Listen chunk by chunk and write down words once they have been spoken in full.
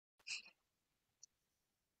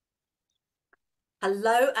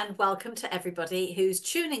Hello and welcome to everybody who's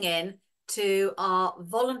tuning in to our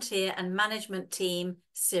volunteer and management team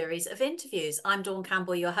series of interviews. I'm Dawn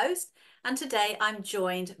Campbell, your host, and today I'm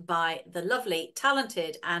joined by the lovely,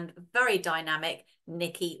 talented and very dynamic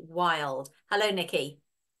Nikki Wild. Hello, Nikki.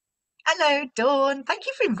 Hello, Dawn. Thank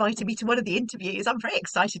you for inviting me to one of the interviews. I'm very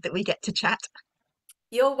excited that we get to chat.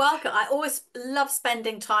 You're welcome. I always love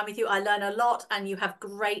spending time with you. I learn a lot and you have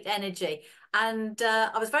great energy. And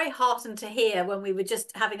I was very heartened to hear when we were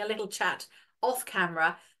just having a little chat off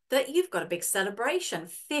camera that you've got a big celebration,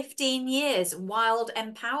 15 years wild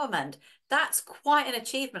empowerment. That's quite an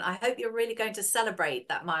achievement. I hope you're really going to celebrate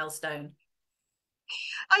that milestone.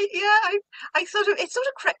 I sort of it sort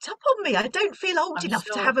of crept up on me. I don't feel old I'm enough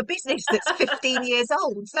to have sure. a business that's 15 years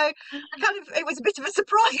old. So it was a bit of a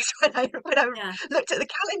surprise when I Yeah, looked at the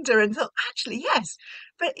calendar and thought, actually, yes.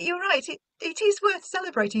 But you're right, it is worth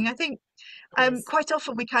celebrating. I think it is. quite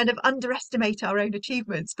often we kind of underestimate our own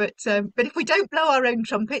achievements, but if we don't blow our own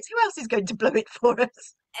trumpets, who else is going to blow it for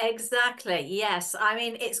us? Exactly. Yes. I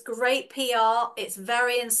mean, it's great PR. It's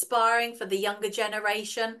very inspiring for the younger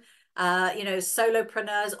generation,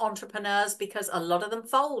 solopreneurs, entrepreneurs, because a lot of them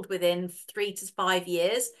fold within 3 to 5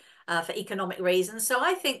 years for economic reasons. So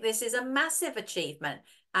I think this is a massive achievement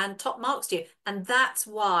and top marks to you. And that's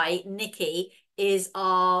why Nikki is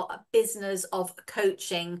our business of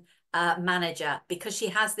coaching manager, because she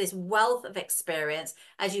has this wealth of experience.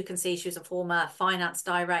 As you can see, she was a former finance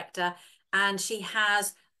director and she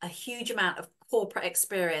has a huge amount of corporate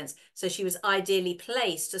experience. So she was ideally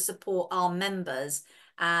placed to support our members.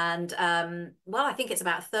 And well, I think it's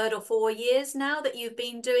about third or 4 years now that you've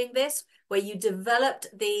been doing this, where you developed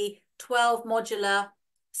the 12 modular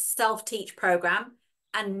self-teach program,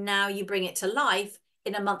 and now you bring it to life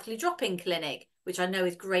in a monthly drop-in clinic, which I know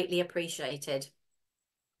is greatly appreciated.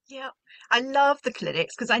 Yeah, I love the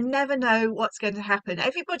clinics because I never know what's going to happen.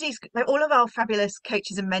 All of our fabulous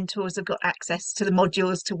coaches and mentors have got access to the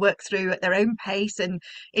modules to work through at their own pace and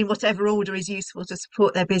in whatever order is useful to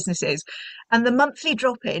support their businesses. And the monthly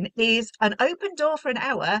drop-in is an open door for an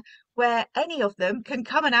hour where any of them can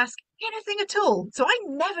come and ask anything at all. So I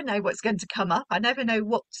never know what's going to come up. I never know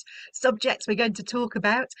what subjects we're going to talk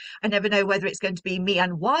about. I never know whether it's going to be me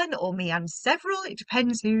and one or me and several. It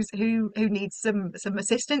depends who needs some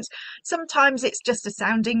assistance. Sometimes it's just a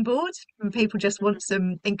sounding board and people just want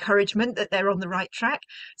some encouragement that they're on the right track.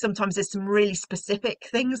 Sometimes there's some really specific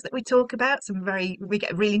things that we talk about. We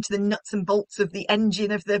get really into the nuts and bolts of the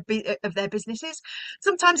engine of their businesses.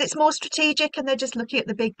 Sometimes it's more strategic and they're just looking at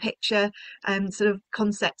the big picture and sort of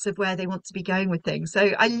concepts of where they want to be going with things.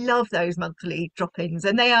 So I love those monthly drop-ins,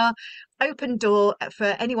 and they are open door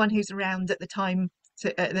for anyone who's around at the time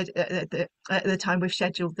at the time we've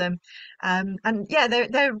scheduled them. And yeah,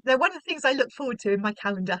 they're one of the things I look forward to in my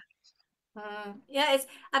calendar. Yeah,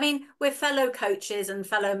 I mean, we're fellow coaches and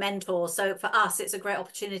fellow mentors. So for us, it's a great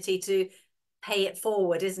opportunity to pay it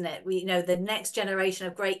forward, isn't it? The next generation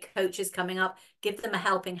of great coaches coming up, give them a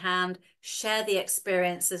helping hand, share the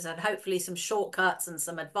experiences and hopefully some shortcuts and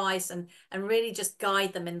some advice and really just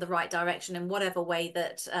guide them in the right direction in whatever way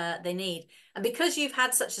that they need. And because you've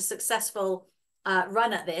had such a successful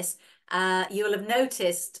run at this, you'll have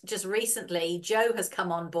noticed just recently, Joe has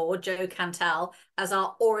come on board, Joe Cantal, as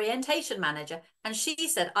our orientation manager. And she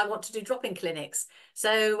said, I want to do drop-in clinics.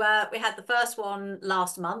 So we had the first one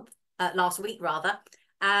last week rather.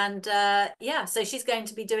 And yeah, so she's going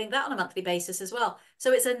to be doing that on a monthly basis as well.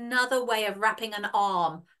 So it's another way of wrapping an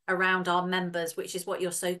arm around our members, which is what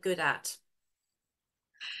you're so good at.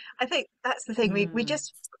 I think that's the thing. We Mm.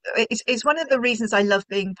 just it's one of the reasons I love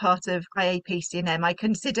being part of IAPC&M. I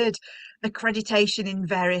considered accreditation in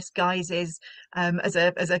various guises as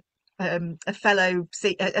a fellow,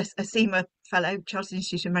 a SEMA fellow, Chartered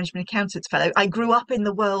Institute of Management Accountants fellow. I grew up in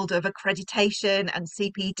the world of accreditation and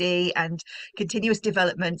CPD and continuous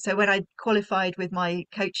development. So when I qualified with my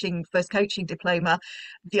first coaching diploma,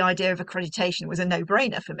 the idea of accreditation was a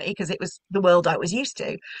no-brainer for me because it was the world I was used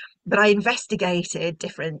to. But I investigated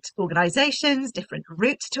different organizations, different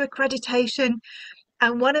routes to accreditation.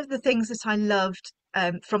 And one of the things that I loved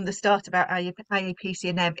from the start about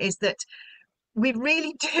IAPC&M is that we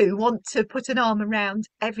really do want to put an arm around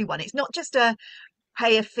everyone. It's not just a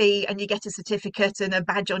pay a fee and you get a certificate and a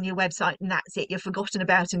badge on your website and that's it. You're forgotten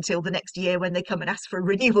about until the next year when they come and ask for a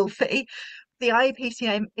renewal fee. The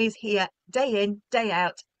IAPC&M is here day in, day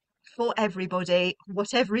out for everybody,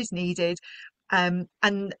 whatever is needed. And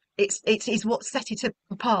it's what set it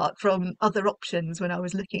apart from other options when I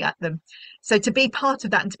was looking at them. So to be part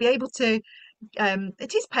of that and to be able to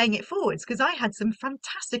it is paying it forwards because I had some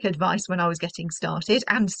fantastic advice when I was getting started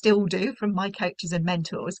and still do from my coaches and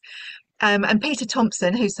mentors. And Peter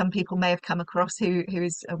Thompson, who some people may have come across, who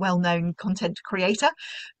is a well-known content creator.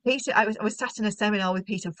 Peter, I was sat in a seminar with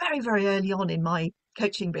Peter very, very early on in my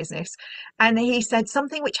coaching business, and he said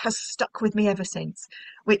something which has stuck with me ever since,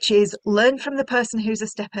 which is learn from the person who's a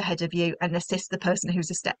step ahead of you and assist the person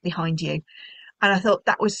who's a step behind you. And I thought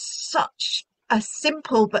that was such a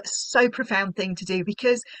simple but so profound thing to do,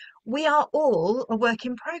 because we are all a work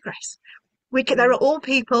in progress. There are Mm, all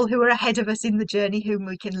people who are ahead of us in the journey whom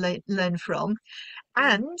we can learn from, mm,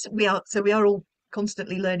 and we are all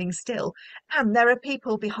constantly learning still. And there are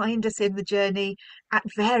people behind us in the journey at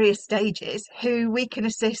various stages who we can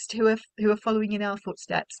assist, who are following in our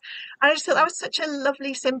footsteps. And I just thought that was such a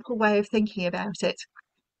lovely, simple way of thinking about it.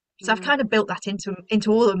 So I've mm. kind of built that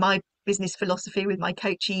into all of my business philosophy with my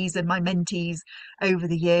coachees and my mentees over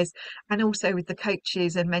the years, and also with the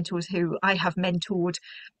coaches and mentors who I have mentored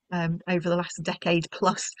over the last decade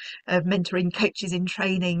plus of mentoring coaches in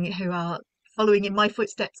training who are following in my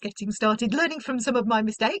footsteps, getting started, learning from some of my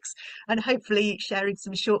mistakes, and hopefully sharing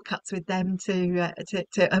some shortcuts with them to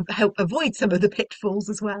help avoid some of the pitfalls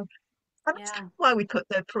as well. And that's kind Yeah. of why we put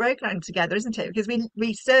the program together, isn't it? Because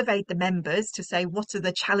we surveyed the members to say, what are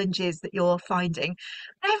the challenges that you're finding?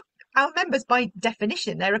 They've- Our members, by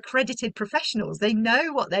definition, they're accredited professionals. They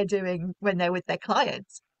know what they're doing when they're with their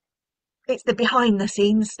clients. It's the behind the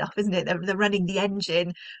scenes stuff, isn't it? They're running the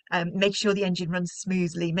engine, make sure the engine runs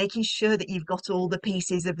smoothly, making sure that you've got all the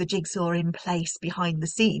pieces of the jigsaw in place behind the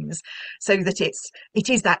scenes, so that it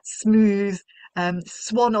is that smooth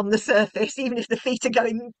swan on the surface, even if the feet are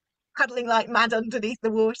going paddling like mad underneath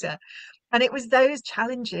the water. And it was those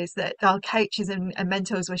challenges that our coaches and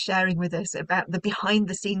mentors were sharing with us about the behind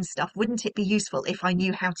the scenes stuff. Wouldn't it be useful if I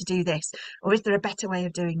knew how to do this? Or is there a better way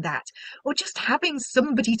of doing that? Or just having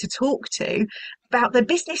somebody to talk to about the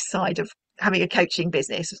business side of having a coaching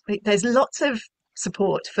business. There's lots of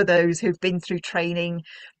support for those who've been through training,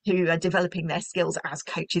 who are developing their skills as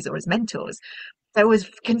coaches or as mentors. There was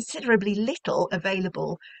considerably little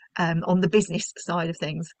available on the business side of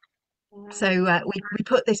things. Yeah. So we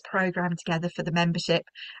put this program together for the membership,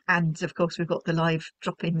 and of course we've got the live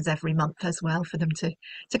drop-ins every month as well for them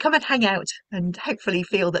to come and hang out and hopefully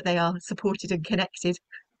feel that they are supported and connected.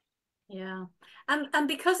 Yeah. And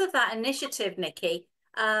because of that initiative, Nikki,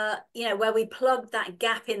 where we plugged that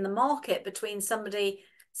gap in the market between somebody,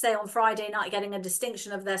 say on Friday night, getting a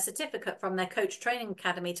distinction of their certificate from their coach training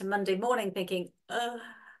academy to Monday morning thinking,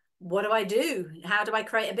 what do I do? How do I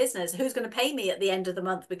create a business? Who's going to pay me at the end of the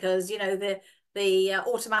month? Because, the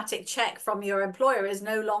automatic check from your employer is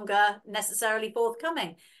no longer necessarily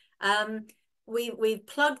forthcoming. Um, we've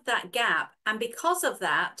plugged that gap. And because of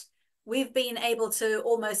that, we've been able to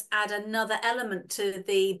almost add another element to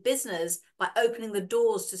the business by opening the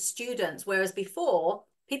doors to students, whereas before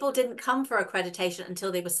people didn't come for accreditation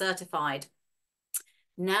until they were certified.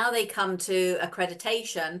 Now they come to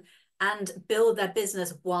accreditation and build their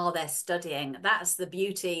business while they're studying. That's the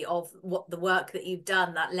beauty of what the work that you've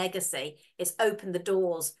done, that legacy. It's opened the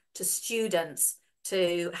doors to students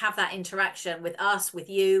to have that interaction with us, with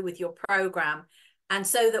you, with your program. And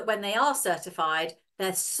so that when they are certified,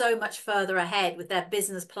 they're so much further ahead with their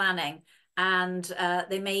business planning, and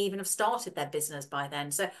they may even have started their business by then.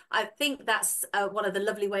 So I think that's one of the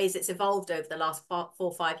lovely ways it's evolved over the last 4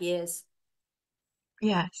 or 5 years.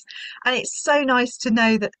 Yes. And it's so nice to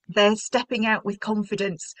know that they're stepping out with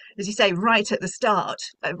confidence, as you say, right at the start,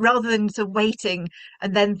 rather than sort of waiting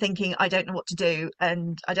and then thinking, I don't know what to do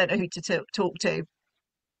and I don't know who to talk to.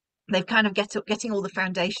 They've kind of getting all the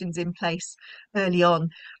foundations in place early on.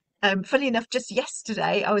 Funny enough, just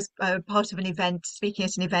yesterday, I was part of an event, speaking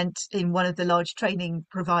at an event in one of the large training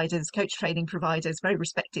providers, coach training providers, very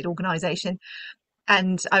respected organization.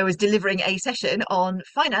 And I was delivering a session on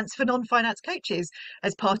finance for non-finance coaches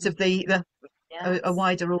as part of the a Yes.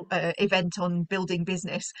 wider event on building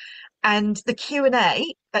business. And the Q&A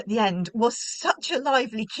at the end was such a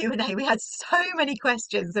lively Q&A. We had so many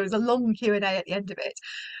questions. There was a long Q&A at the end of it.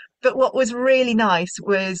 But what was really nice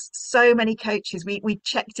was so many coaches. We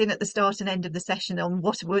checked in at the start and end of the session on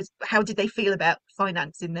how did they feel about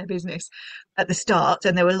finance in their business at the start,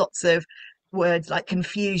 and there were lots of words like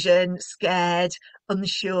confusion, scared,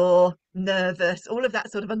 unsure, nervous, all of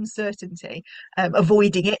that sort of uncertainty,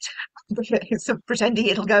 avoiding it, pretending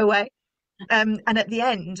it'll go away. And at the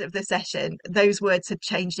end of the session, those words had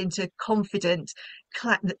changed into confident,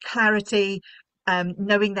 clarity,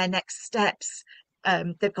 knowing their next steps.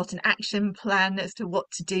 They've got an action plan as to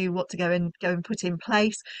what to do, what to go and put in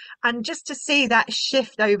place, and just to see that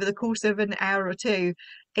shift over the course of an hour or two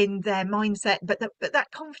in their mindset, but that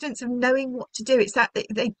confidence of knowing what to do. It's that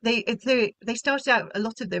they start out, a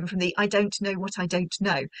lot of them, from the I don't know what I don't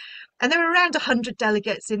know, And there were around 100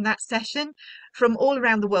 delegates in that session from all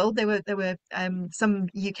around the world. There were some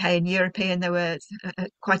UK and European. There were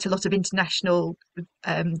quite a lot of international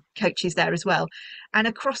coaches there as well. And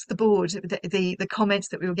across the board, the comments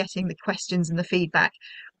that we were getting, the questions and the feedback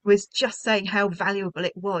was just saying how valuable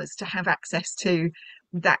it was to have access to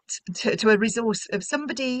that, to a resource of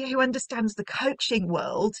somebody who understands the coaching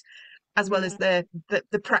world as well as Mm.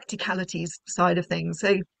 the practicalities side of things.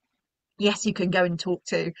 So yes, you can go and talk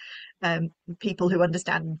to um, people who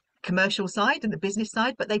understand commercial side and the business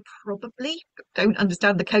side, but they probably don't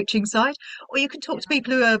understand the coaching side. Or you can talk to Yeah.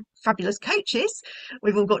 people who are fabulous coaches.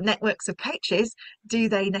 We've all got networks of coaches. Do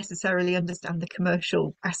they necessarily understand the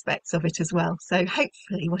commercial aspects of it as well? So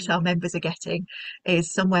hopefully what our members are getting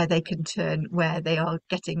is somewhere they can turn where they are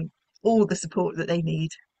getting all the support that they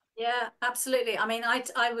need. Yeah, absolutely. I mean,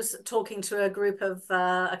 I was talking to a group of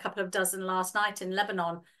a couple of dozen last night in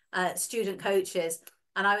Lebanon, student coaches,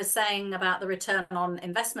 and I was saying about the return on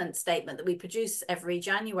investment statement that we produce every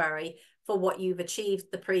January for what you've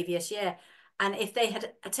achieved the previous year. And if they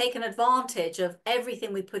had taken advantage of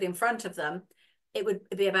everything we put in front of them, it would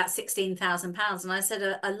be about £16,000. And I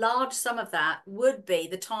said a large sum of that would be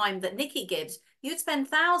the time that Nikki gives. You'd spend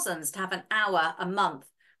thousands to have an hour a month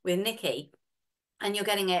with Nikki, and you're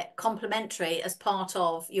getting it complimentary as part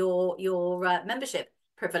of your membership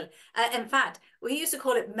privilege. In fact, we used to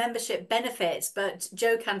call it membership benefits, but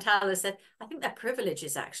Joe Cantala said, I think they're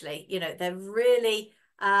privileges actually. You know, they're really,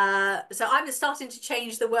 so I'm starting to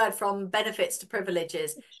change the word from benefits to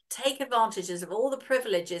privileges. Take advantages of all the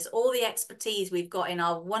privileges, all the expertise we've got in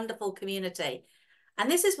our wonderful community. And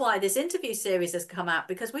this is why this interview series has come out,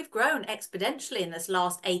 because we've grown exponentially in this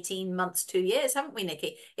last 18 months, 2 years, haven't we,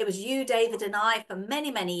 Nikki? It was you, David, and I for many,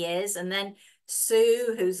 many years. And then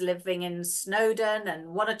Sue, who's living in Snowdon,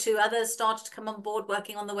 and one or two others started to come on board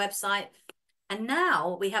working on the website. And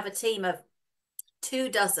now we have a team of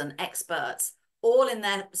 24 experts, all in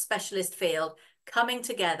their specialist field, coming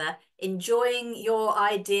together, enjoying your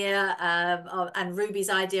idea and Ruby's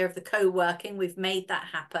idea of the co-working. We've made that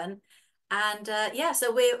happen. And yeah,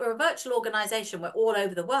 so we're a virtual organization. We're all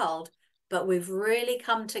over the world, but we've really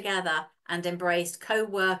come together and embraced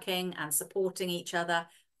co-working and supporting each other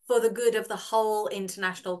for the good of the whole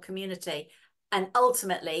international community. And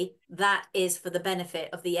ultimately, that is for the benefit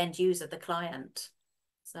of the end user, the client.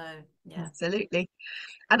 So, yeah. Absolutely.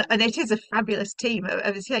 And it is a fabulous team.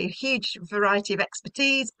 As I say, a huge variety of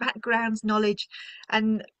expertise, backgrounds, knowledge,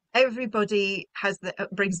 and everybody has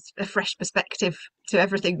brings a fresh perspective to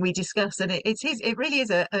everything we discuss. And it really is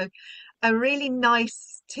a really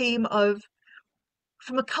nice team of,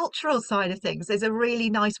 from a cultural side of things, there's a really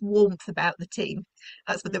nice warmth about the team.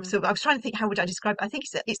 That's what Mm. so I was trying to think, how would I describe it? I think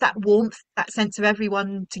it's that warmth, that sense of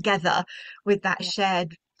everyone together with that Yeah.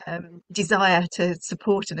 shared desire to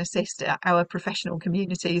support and assist our professional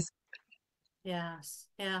communities. Yes.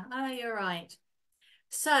 Yeah. Oh, you're right.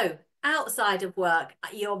 So, outside of work,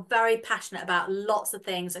 you're very passionate about lots of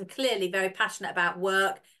things, and clearly very passionate about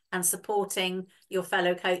work and supporting your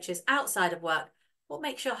fellow coaches outside of work. What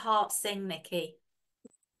makes your heart sing, Nikki?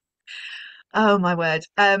 Oh my word.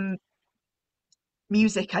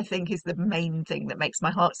 Music, I think, is the main thing that makes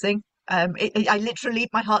my heart sing. My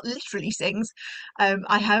heart literally sings.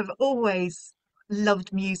 I have always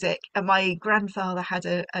loved music, and my grandfather had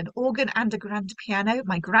an organ and a grand piano.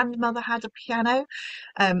 My grandmother had a piano.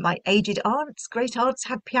 My aged aunts, great aunts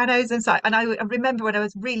had pianos, and so. And I remember when I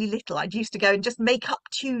was really little, I used to go and just make up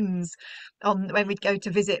tunes on when we'd go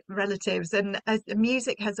to visit relatives. And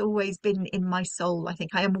music has always been in my soul. I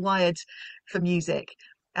think I am wired for music.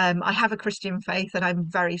 I have a Christian faith and I'm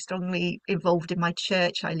very strongly involved in my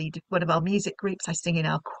church. I lead one of our music groups. I sing in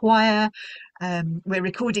our choir. We're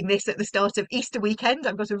recording this at the start of Easter weekend.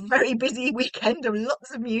 I've got a very busy weekend of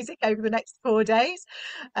lots of music over the next 4 days.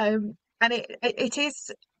 And it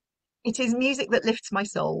is music that lifts my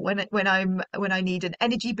soul when I need an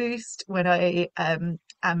energy boost, when I am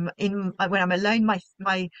in when I'm alone.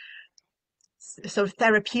 My sort of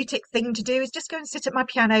therapeutic thing to do is just go and sit at my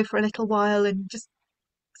piano for a little while and just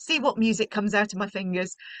see what music comes out of my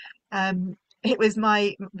fingers. It was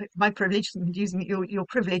my privilege, using your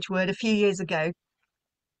privilege word, a few years ago,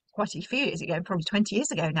 quite a few years ago, probably 20 years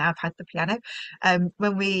ago now. I've had the piano.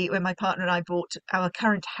 When my partner and I bought our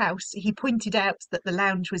current house, he pointed out that the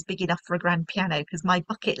lounge was big enough for a grand piano, because my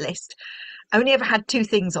bucket list only ever had two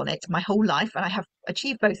things on it my whole life, and I have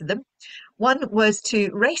achieved both of them. One was to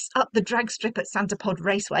race up the drag strip at Santa Pod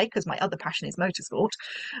Raceway, because my other passion is motorsport.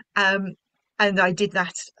 Um, and I did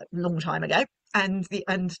that a long time ago. And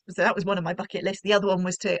so that was one of my bucket lists. The other one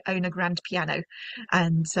was to own a grand piano,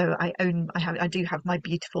 and so I do have my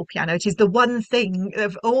beautiful piano. It is the one thing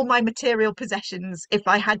of all my material possessions. If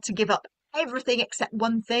I had to give up everything except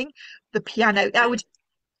one thing, the piano. I would.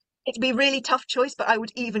 It'd be a really tough choice, but I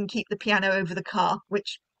would even keep the piano over the car,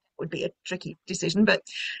 which would be a tricky decision. But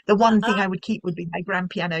the one thing Uh-huh. I would keep would be my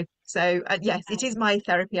grand piano. So yes, it is my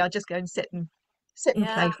therapy. I'll just go and sit and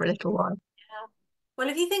Yeah. play for a little while. Yeah. Well,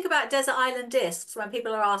 if you think about desert island discs, when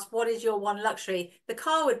people are asked, what is your one luxury? The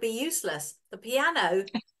car would be useless. The piano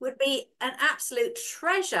would be an absolute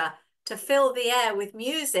treasure to fill the air with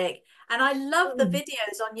music. And I love the Mm,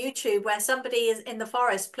 videos on YouTube where somebody is in the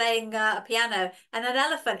forest playing a piano and an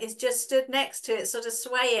elephant is just stood next to it, sort of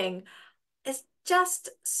swaying. It's just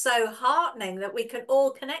so heartening that we can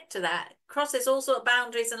all connect to that, crosses all sort of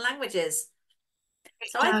boundaries and languages.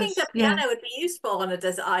 it So I think a does, yeah, piano would be useful on a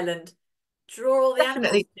desert island. Draw all the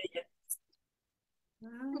animals definitely. to you.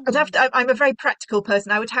 I'd have Mm. to, I'm a very practical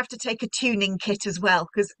person. I would have to take a tuning kit as well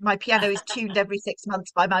because my piano is tuned every 6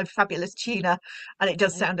 months by my fabulous tuner, and it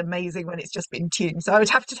does sound amazing when it's just been tuned. So I would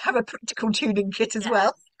have to have a practical tuning kit as Yeah,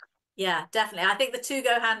 well. yeah, definitely. I think the two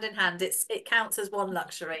go hand in hand. It counts as one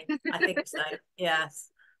luxury. I think so. Yes.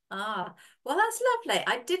 Ah, well, that's lovely.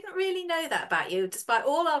 I didn't really know that about you. Despite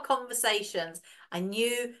all our conversations, I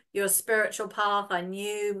knew your spiritual path. I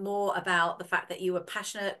knew more about the fact that you were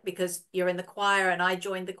passionate because you're in the choir and I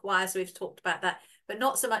joined the choir, so we've talked about that, but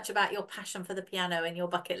not so much about your passion for the piano and your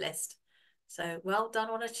bucket list. So well done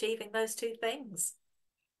on achieving those two things.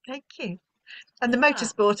 Thank you. And the Yeah,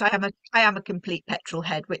 motorsport, I am a complete petrol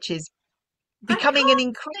head, which is I becoming an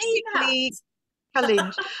can't see increasingly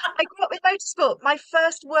challenge. that. I grew up with motorsport. My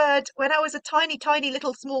first word when I was a tiny, tiny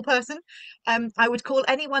little small person, I would call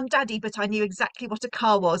anyone daddy, but I knew exactly what a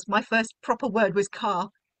car was. My first proper word was car.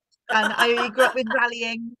 And I grew up with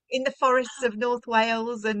rallying in the forests of North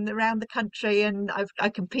Wales and around the country. And I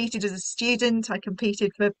competed as a student. I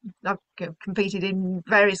competed in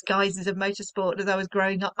various guises of motorsport as I was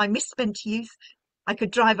growing up. My misspent youth. I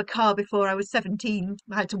could drive a car before I was 17.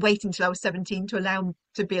 I had to wait until I was 17 to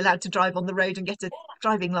be allowed to drive on the road and get a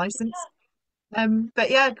driving license.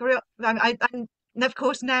 But yeah, I grew up. And of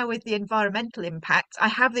course, now with the environmental impact, I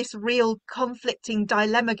have this real conflicting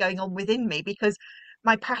dilemma going on within me because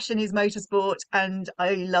my passion is motorsport, and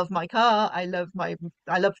I love my car. I love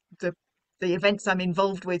the events I'm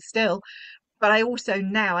involved with still. But I also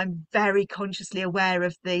now I'm very consciously aware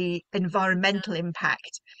of the Yeah, environmental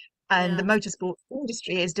impact. And the yeah, motorsport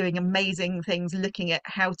industry is doing amazing things looking at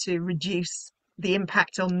how to reduce the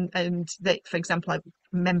impact on, and that, for example, I'm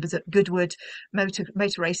members at Goodwood Motor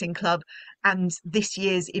Racing Club, and this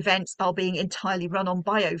year's events are being entirely run on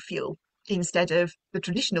biofuel instead of the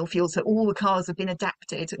traditional fuel. So all the cars have been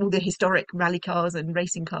adapted, all the historic rally cars and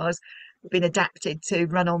racing cars have been adapted to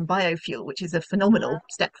run on biofuel, which is a phenomenal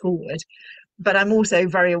step forward. But I'm also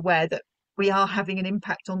very aware that we are having an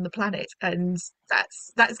impact on the planet, and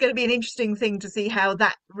that's going to be an interesting thing to see how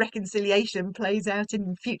that reconciliation plays out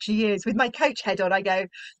in future years. With my coach head on, I go,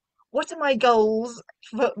 what are my goals?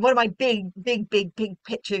 What are my big, big, big, big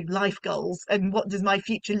picture life goals, and what does my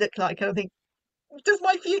future look like? And I think, does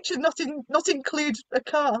my future not include a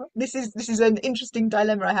car? This is an interesting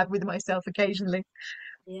dilemma I have with myself occasionally.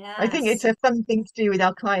 I think it's yes, a fun thing to do with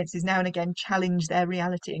our clients is now and again challenge their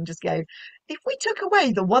reality and just go, if we took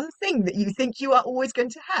away the one thing that you think you are always going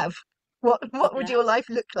to have, what would yeah, your life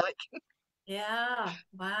look like? yeah.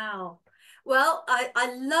 Wow. Well,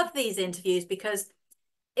 I love these interviews because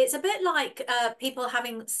it's a bit like people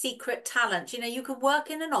having secret talent. You know, you could work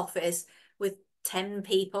in an office with 10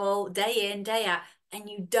 people day in, day out, and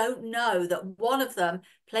you don't know that one of them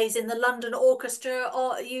plays in the London Orchestra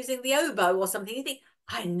or using the oboe or something. You think,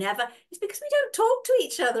 I never, it's because we don't talk to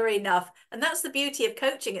each other enough. And that's the beauty of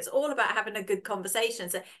coaching. It's all about having a good conversation.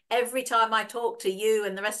 So every time I talk to you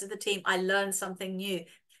and the rest of the team, I learn something new,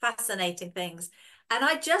 fascinating things. And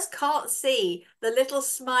I just can't see the little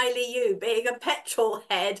smiley you being a petrol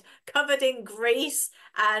head covered in grease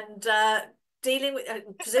and dealing with,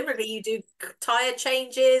 presumably you do tire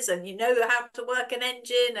changes and you know how to work an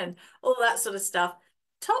engine and all that sort of stuff.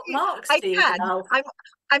 Top marks I to you, can. girl.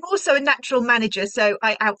 I'm also a natural manager, so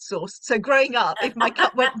I outsourced. So growing up, if my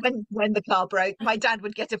car when the car broke, my dad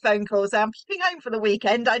would get a phone call saying, "I'm coming home for the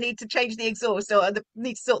weekend. I need to change the exhaust or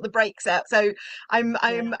need to sort the brakes out." So I'm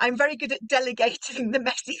Yeah, I'm I'm very good at delegating the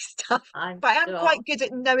messy stuff, I'm but I am sure. quite good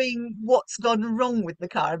at knowing what's gone wrong with the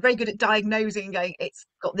car. I'm very good at diagnosing and going, "It's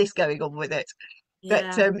got this going on with it." But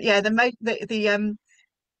Yeah. yeah, the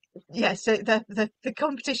yeah, so the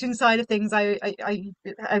competition side of things, I've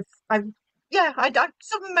yeah, I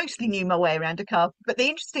sort of mostly knew my way around a car. But the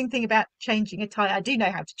interesting thing about changing a tyre, I do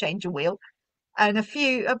know how to change a wheel. And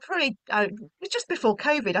probably, it was just before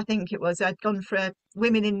COVID, I think it was. I'd gone for a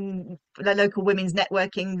women in the local women's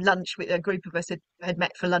networking lunch with a group of us had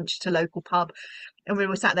met for lunch at a local pub. And we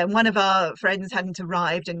were sat there, and one of our friends hadn't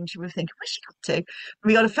arrived, and we were thinking, where's she up to? And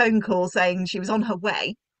we got a phone call saying she was on her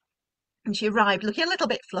way. And she arrived looking a little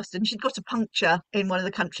bit flustered. And she'd got a puncture in one of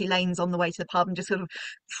the country lanes on the way to the pub and just sort of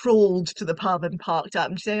crawled to the pub and parked up.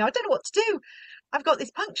 And she said, I don't know what to do. I've got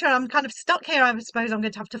this puncture. I'm kind of stuck here. I suppose I'm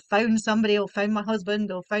going to have to phone somebody or phone my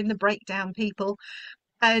husband or phone the breakdown people.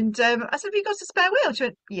 And I said, have you got a spare wheel? She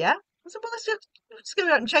went, yeah. I said, well, let's go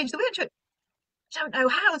out and change the wheel. She went, I don't know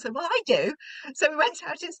how. I said, well, I do. So we went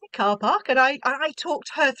out into the car park and I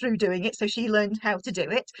talked her through doing it. So she learned how to do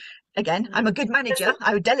it. Again, I'm a good That's manager.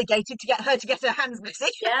 I delegated to get her to get her hands busy.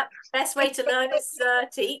 yeah, best way to learn is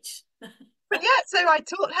teach. But yeah, so I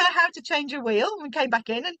taught her how to change a wheel and came back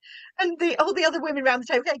in and all the other women around the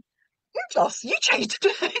table going, you Joss, you changed a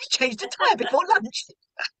tyre before lunch.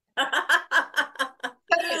 So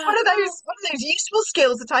it's one of those useful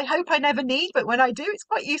skills that I hope I never need, but when I do, it's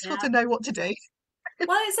quite useful Yeah. to know what to do.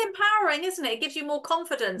 Well, it's empowering, isn't it? It gives you more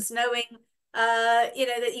confidence knowing,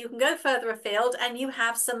 that you can go further afield and you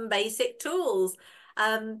have some basic tools.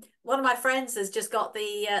 One of my friends has just got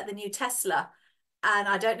the new Tesla, and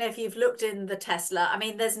I don't know if you've looked in the Tesla. I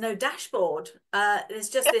mean, there's no dashboard. There's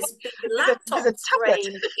just this big There's a laptop tablet.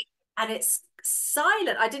 screen, and it's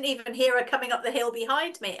silent. I didn't even hear her coming up the hill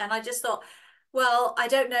behind me, and I just thought, well, I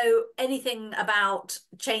don't know anything about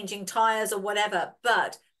changing tires or whatever,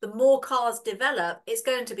 but the more cars develop, it's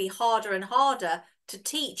going to be harder and harder to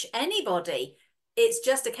teach anybody. It's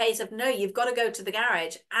just a case of no, you've got to go to the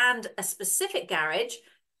garage and a specific garage.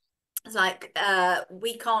 It's like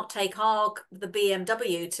we can't take the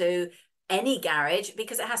BMW to any garage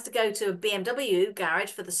because it has to go to a BMW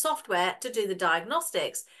garage for the software to do the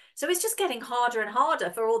diagnostics. So it's just getting harder and harder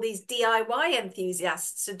for all these DIY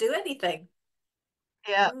enthusiasts to do anything.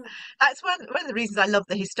 Yeah, Mm, that's one of the reasons I love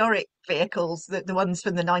the historic vehicles, the ones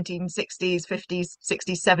from the 1960s, 50s,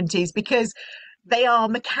 60s, 70s, because they are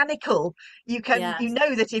mechanical. You yes.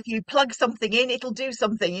 know that if you plug something in, it'll do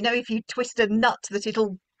something. You know, if you twist a nut, that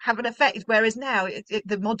it'll have an effect. Whereas now,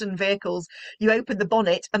 the modern vehicles, you open the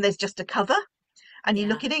bonnet and there's just a cover, and you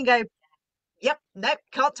look Yeah. in it and go, yep, no,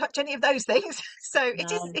 can't touch any of those things. So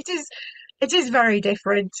No. it is very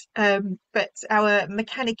different. But our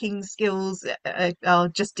mechanicking skills are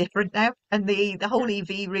just different now. And the whole Yeah.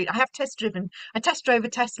 EV route, I test drove a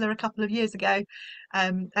Tesla a couple of years ago,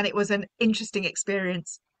 and it was an interesting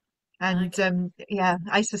experience. And Okay. yeah,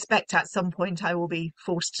 I suspect at some point I will be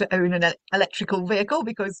forced to own an electrical vehicle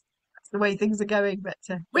because that's the way things are going. But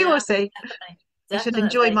we will Yeah, see. definitely. I should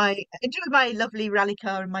Definitely. enjoy my lovely rally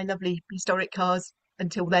car and my lovely historic cars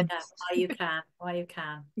until then. Yeah, while you can, while you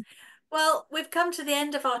can. Well, we've come to the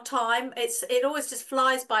end of our time. It always just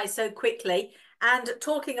flies by so quickly. And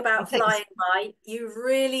talking It about takes flying by, you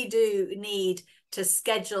really do need to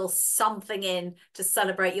schedule something in to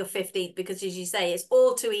celebrate your 15th because as you say, it's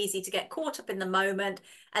all too easy to get caught up in the moment.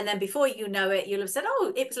 And then before you know it, you'll have said,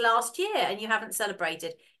 oh, it was last year and you haven't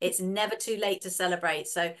celebrated. It's never too late to celebrate.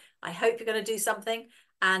 So I hope you're going to do something.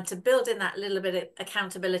 And to build in that little bit of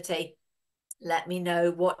accountability, let me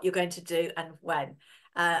know what you're going to do and when,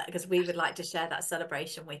 because we would like to share that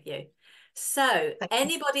celebration with you. So, Thank you.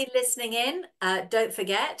 anybody listening in, don't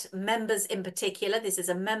forget, members in particular, this is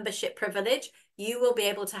a membership privilege. You will be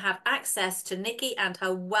able to have access to Nikki and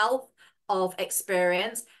her wealth of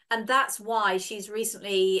experience. And that's why she's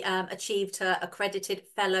recently achieved her accredited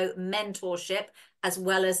fellow mentorship as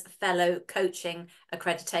well as fellow coaching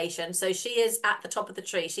accreditation. So she is at the top of the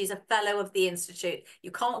tree. She's a fellow of the Institute.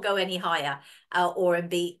 You can't go any higher or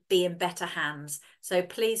be in better hands. So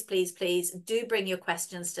please, please, please do bring your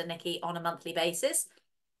questions to Nikki on a monthly basis.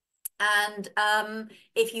 And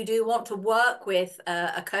if you do want to work with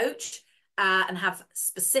a coach and have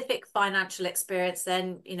specific financial experience,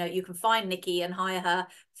 then you can find Nikki and hire her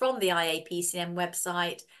from the IAPC&M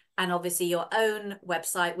website and obviously your own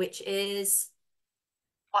website, which is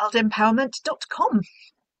Wildempowerment.com.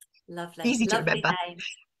 lovely, Easy to lovely remember. name.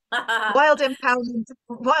 Wild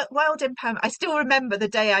Empowerment. I still remember the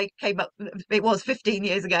day I came up, it was 15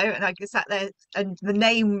 years ago, and I sat there and the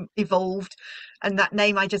name evolved, and that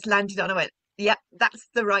name I just landed on. I went, yep, that's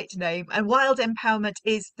the right name. And Wild Empowerment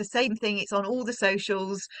is the same thing. It's on all the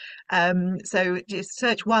socials. So just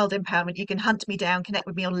search Wild Empowerment. You can hunt me down, connect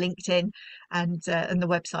with me on LinkedIn, and the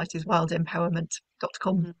website is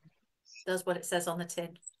wildempowerment.com. Does what it says on the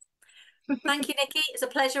tin. Thank you, Nikki. It's a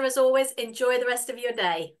pleasure as always. Enjoy the rest of your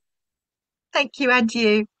day. Thank you, and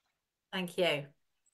you. Thank you.